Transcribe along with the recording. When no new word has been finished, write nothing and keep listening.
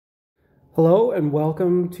Hello and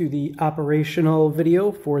welcome to the operational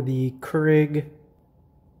video for the Keurig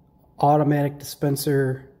automatic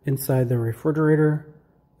dispenser inside the refrigerator,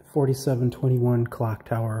 4721 clock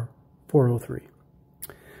tower 403.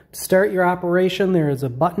 To start your operation, there is a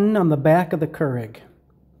button on the back of the Keurig,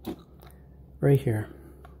 right here.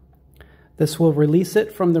 This will release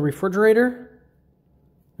it from the refrigerator,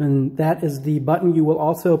 and that is the button you will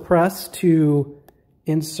also press to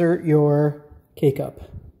insert your K-cup.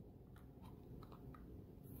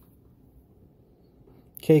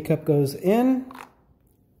 K-cup goes in,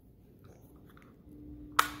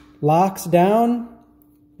 locks down,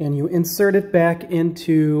 and you insert it back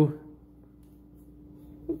into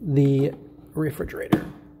the refrigerator.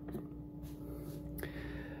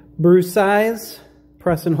 Brew size,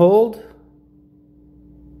 press and hold.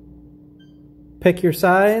 Pick your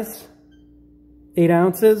size, 8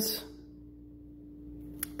 ounces,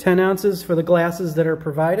 10 ounces for the glasses that are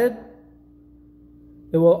provided.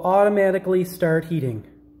 It will automatically start heating.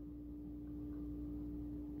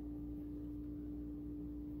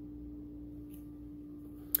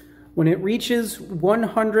 When it reaches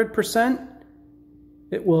 100%,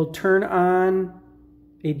 it will turn on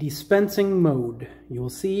a dispensing mode. You will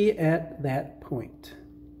see at that point.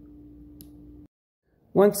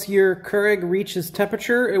 Once your Keurig reaches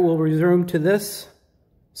temperature, it will resume to this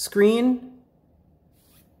screen.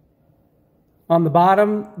 On the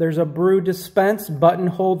bottom, there's a brew dispense button.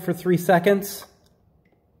 Hold for 3 seconds.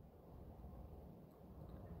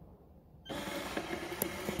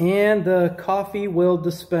 And the coffee will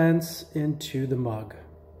dispense into the mug.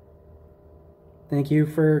 Thank you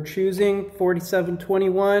for choosing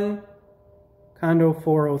 4721 Condo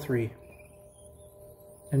 403.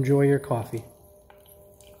 Enjoy your coffee.